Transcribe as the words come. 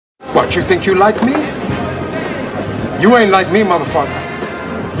What, you think you like me? You ain't like me,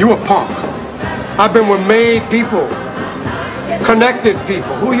 motherfucker. You a punk. I've been with made people, connected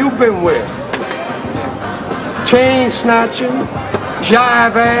people. Who you been with? Chain snatching,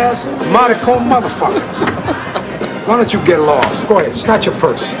 jive ass, modicum motherfuckers. Why don't you get lost? Go ahead, snatch your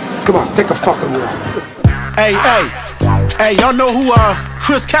purse. Come on, take a fucking walk. Hey, y'all know who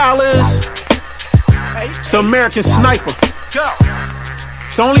Chris Kyle is? It's the American sniper.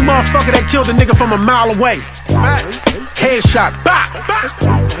 It's the only motherfucker that killed a nigga from a mile away. Headshot, bop.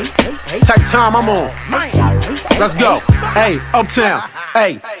 Type time I'm on. Let's go. Hey, Uptown.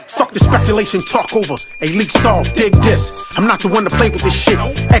 Hey, fuck the speculation, talk over. Hey, leak soft, dig this. I'm not the one to play with this shit.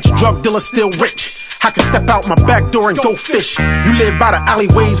 Ex-drug dealer still rich. I can step out my back door and go fish. You live by the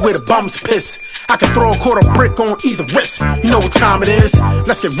alleyways where the bums piss. I can throw a quarter brick on either wrist. You know what time it is.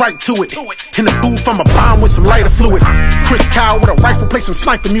 Let's get right to it. In the booth, I'm a bomb with some lighter fluid. Chris Kyle with a rifle, play some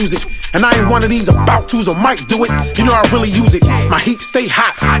sniper music. And I ain't one of these about tos or might do it. You know I really use it. My heat stay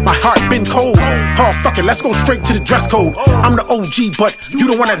hot, my heart been cold. Oh fuck it, let's go straight to the dress code. I'm the OG, but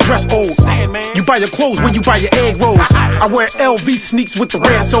you the one that dress old. You buy your clothes when you buy your egg rolls. I wear LV sneaks with the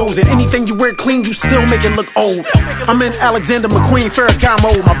red soles. And anything you wear clean, you still make it look old. I'm in Alexander McQueen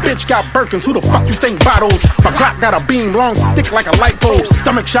Ferragamo. My bitch got Birkins, who the fuck you think bottles? My Glock got a beam, long stick like a light pole.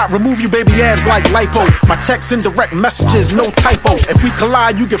 Stomach shot, remove your baby abs like lipo. My text and direct messages, no typo. If we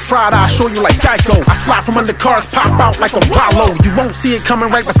collide, you get fried, I'll show you like Geico. I slide from under cars, pop out like a Rollo. You won't see it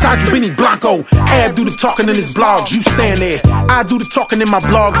coming right beside you, Benny Blanco. Ab do the talking in his blogs, you stand there. I do the talking in my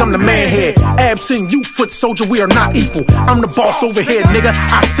blogs, I'm the man here. Ab send you, foot soldier, we are not equal. I'm the boss over here, nigga,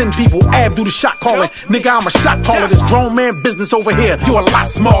 I send people. Ab do the shot calling, nigga, I'm a shot caller. This grown man business over here, you a lot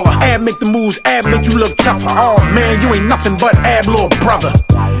smaller. Ab make the moves, Ab make you look tougher. Oh man, you ain't nothing but Ab, little brother.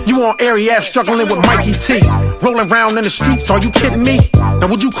 You on area Ab struggling with Mikey T. Rolling around in the streets, are you kidding me? Now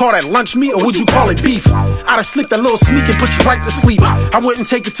would you call that lunch meat or would you call it beef? I'd have slicked that little sneak and put you right to sleep. I wouldn't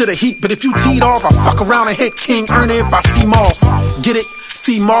take it to the heat, but if you teed off, I fuck around and hit King Ernie if I see Moss. Get it?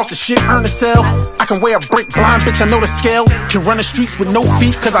 See Moss, the shit earn a sell. I can wear a brick blind, bitch, I know the scale. Can run the streets with no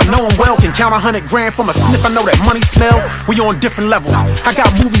feet, cause I know him well. Can count 100 grand from a sniff, I know that money smell. We on different levels. I got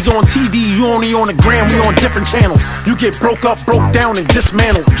movies on TV, you only on the gram, we on different channels. You get broke up, broke down, and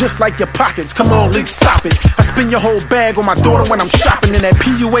dismantled. Just like your pockets, come on, Leak, stop it. I spend your whole bag on my daughter when I'm shopping. And that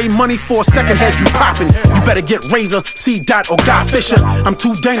PUA money for a second had you popping. You better get Razor, C-Dot, or Guy Fisher. I'm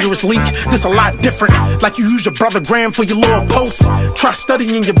too dangerous, Leak, this a lot different. Like you use your brother Graham for your little post. Try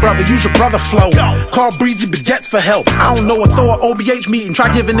studying your brother, use your brother flow. Call Breezy Baguettes for help. I don't know, or throw an OBH meeting,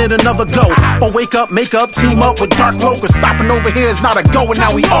 try giving it another go. Or wake up, make up, team up with Dark Locust. Stopping over here is not a go, and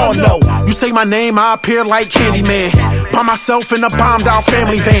now we all know. You say my name, I appear like Candyman. By myself in a bombed out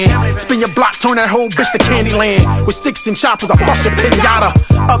family van. Spin your block, turn that whole bitch to Candyland. With sticks and choppers, I bust your pinata.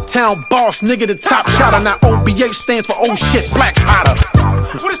 Uptown boss, nigga, the top shotter. Now OBH stands for oh shit, black's hotter.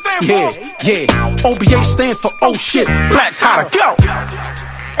 What it stand for? Yeah, OBH stands for oh shit, black's hotter. Go!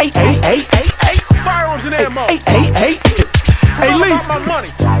 Hey, firearms and ammo. Hey, Lee. My money.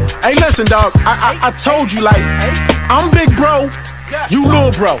 Hey, listen, dog. I told you, like, I'm big bro, you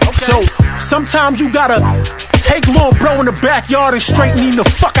little bro. So sometimes you gotta take little bro in the backyard and straighten him the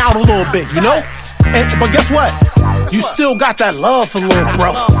fuck out a little bit, you know? But guess what? You still got that love for little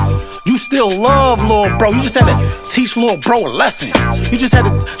bro. You still love little bro. You just had to teach little bro a lesson. You just had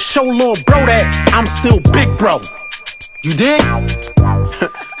to show little bro that I'm still big bro. You dig?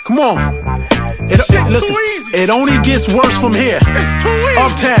 Come on. Listen, it only gets worse from here. It's too easy.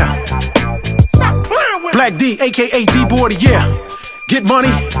 Uptown. Stop playing with Black D, aka D-Boy of the year. Get money.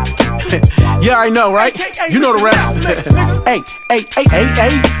 Yeah, I know, right? You know the rest. Hey.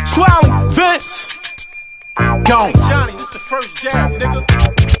 Swally, Vince. Gone. Johnny, this is the first jab, nigga.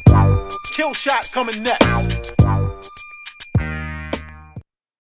 Kill shot coming next.